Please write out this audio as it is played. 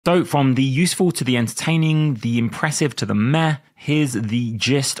So from the useful to the entertaining, the impressive to the meh, here's the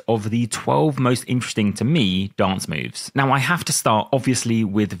gist of the 12 most interesting to me dance moves. Now I have to start obviously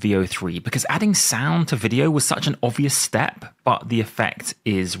with VO3 because adding sound to video was such an obvious step, but the effect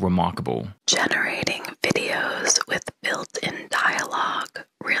is remarkable. Generating videos with built-in dialogue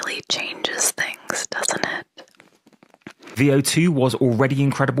really changes things, doesn't it? VO2 was already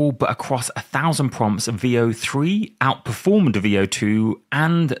incredible, but across 1,000 prompts, VO3 outperformed VO2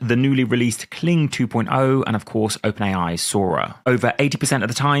 and the newly released Kling 2.0 and of course OpenAI's Sora. Over 80% of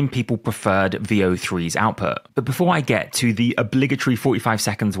the time, people preferred VO3's output. But before I get to the obligatory 45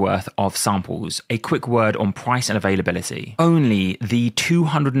 seconds worth of samples, a quick word on price and availability. Only the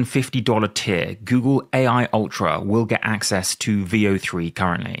 $250 tier Google AI Ultra will get access to VO3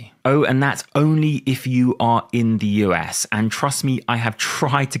 currently. Oh, and that's only if you are in the US. And trust me, I have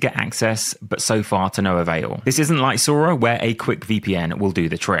tried to get access, but so far to no avail. This isn't like Sora, where a quick VPN will do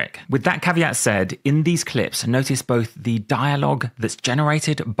the trick. With that caveat said, in these clips, notice both the dialogue that's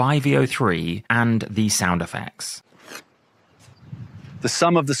generated by VO3 and the sound effects. The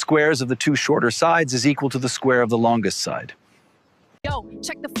sum of the squares of the two shorter sides is equal to the square of the longest side. Yo,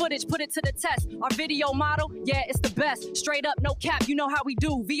 check the footage, put it to the test. Our video model, yeah, it's the best. Straight up, no cap, you know how we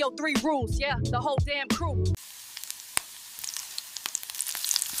do. VO3 rules, yeah, the whole damn crew.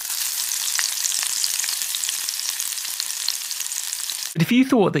 But if you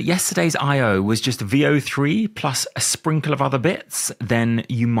thought that yesterday's I.O. was just VO3 plus a sprinkle of other bits, then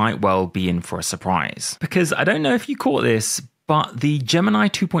you might well be in for a surprise. Because I don't know if you caught this, but the Gemini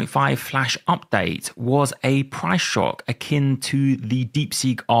 2.5 Flash update was a price shock akin to the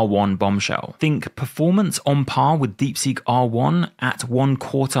DeepSeek R1 bombshell. Think performance on par with DeepSeek R1 at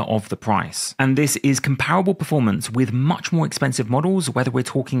 1/4 of the price. And this is comparable performance with much more expensive models, whether we're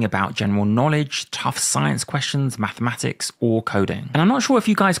talking about general knowledge, tough science questions, mathematics, or coding. And I'm not sure if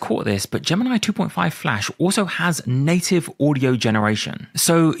you guys caught this, but Gemini 2.5 Flash also has native audio generation.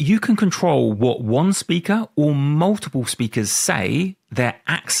 So you can control what one speaker or multiple speakers say, their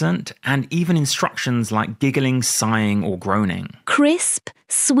accent, and even instructions like giggling, sighing, or groaning. Crisp,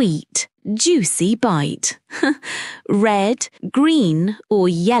 sweet, juicy bite. Red, green, or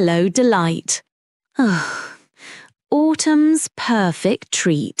yellow delight. Autumn's perfect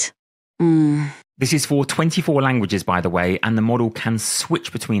treat. This is for 24 languages, by the way, and the model can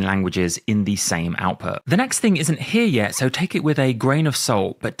switch between languages in the same output. The next thing isn't here yet, so take it with a grain of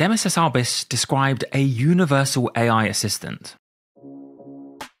salt, but Demis Hassabis described a universal AI assistant.